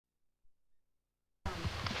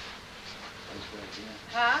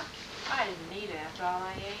Huh? I didn't eat it after all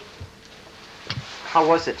I ate. How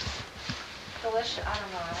was it? Delicious. I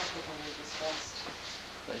don't know. I don't think I need this list.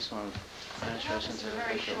 I just want to finish This listening is to a the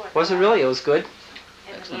very intro. short. Was it really? It was good?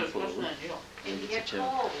 Excellent food. And you get It's a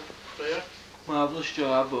cold. marvelous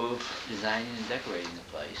job of designing and decorating the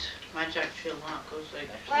place. Mine's actually a lot, goes like...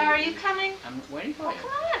 Claire, are you coming? I'm waiting for Oh, you. come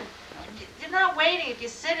on. You're not waiting if you're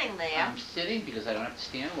sitting there. I'm sitting because I don't have to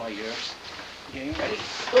stand while you're getting ready.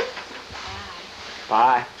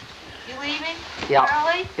 Bye. You leaving? Yep.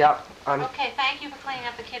 Early? Yep. Okay, thank you for cleaning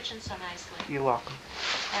up the kitchen so nicely. You're welcome.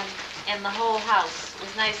 And the whole house. It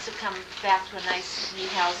was nice to come back to a nice, neat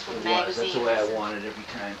house with magazines. That's the way I want it every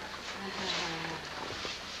time.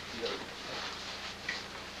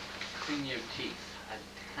 Clean your teeth. I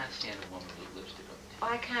can't stand a woman with lipstick on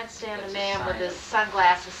her teeth. I can't stand That's a a man with sign his of-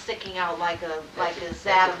 sunglasses sticking out like his Adam's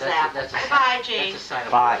That's apple. a Goodbye, Gene. That's a sign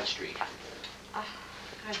of Bye. Wall Street.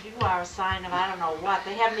 God, you are a sign of I don't know what.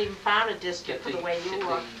 They haven't even found a district for the way you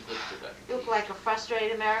look. You look like a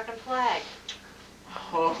frustrated American flag.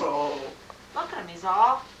 Oh. Look at him, he's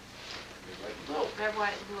all red,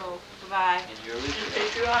 white, and blue. Goodbye. And you're Just original.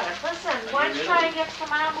 patriotic. Listen, why don't you try to get to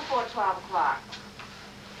come out before 12 o'clock?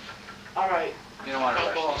 All right. You don't want to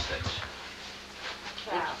Don't rush go. these things.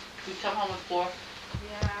 Yeah. You come home at 4?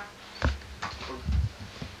 Yeah.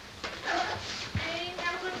 Hey,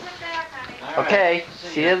 have a good trip back, honey. All right. Okay.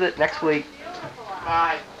 See you next week. Beautiful out.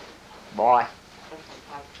 Bye. Bye.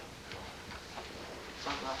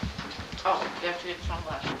 Sunglasses. Oh, you have to get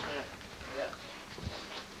sunglasses today. Yeah.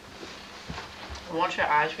 Want your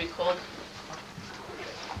eyes be cold?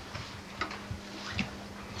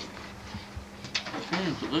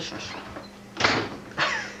 Delicious.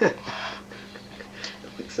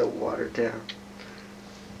 It's so watered down.